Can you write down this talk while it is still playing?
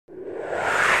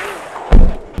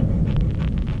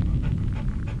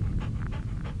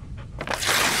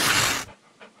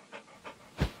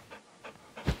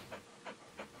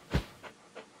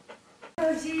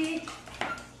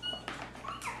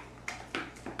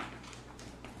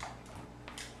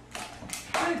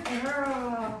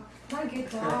girl. My good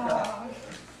dog.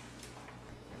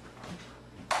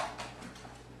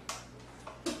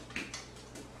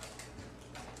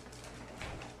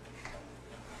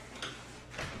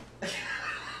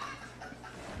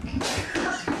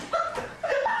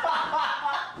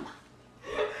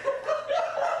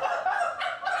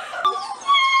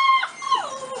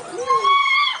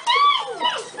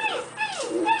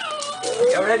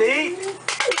 Y'all ready to eat?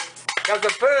 Got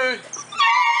some food.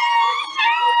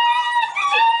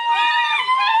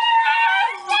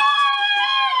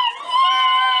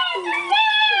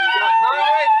 Y'all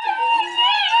hungry?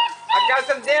 I got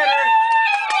some dinner.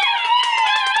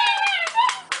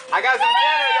 I got some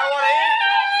dinner. Y'all want to eat?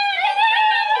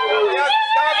 Y'all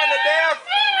starving to death?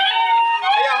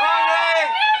 Are you hungry?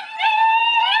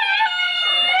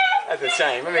 That's a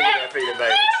shame. Let me get that for you,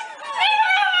 baby.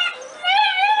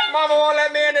 Mama won't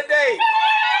let me in today.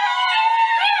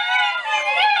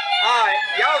 Alright,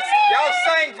 y'all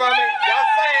sing for me.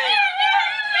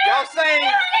 Y'all sing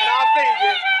and I'll feed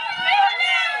you.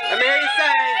 Let me hear you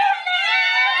sing.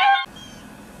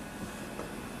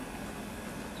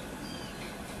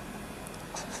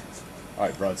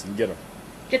 Alright, Bronson, get him.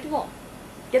 Get the ball.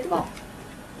 Get the ball.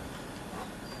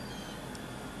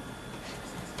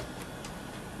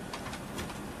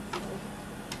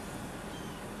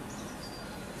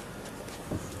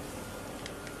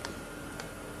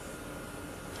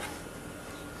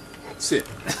 Sit.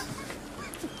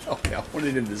 Oh, yeah, I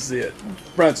wanted him to sit.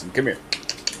 Bronson, come here.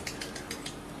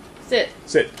 Sit.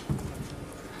 Sit.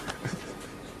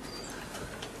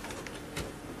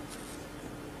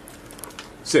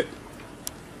 Sit.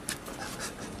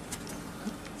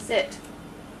 Sit.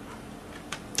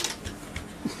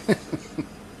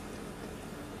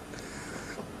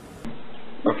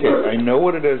 Okay, I know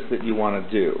what it is that you want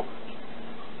to do.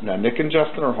 Now, Nick and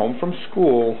Justin are home from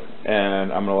school,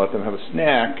 and I'm going to let them have a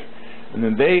snack, and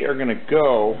then they are going to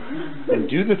go and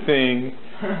do the thing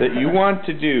that you want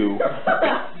to do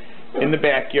in the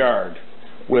backyard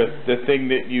with the thing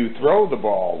that you throw the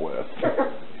ball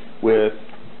with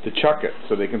the chuck it,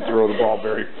 so they can throw the ball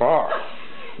very far.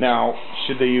 Now,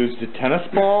 should they use the tennis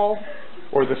ball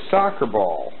or the soccer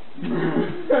ball?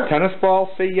 Tennis ball?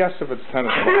 Say yes if it's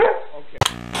tennis ball.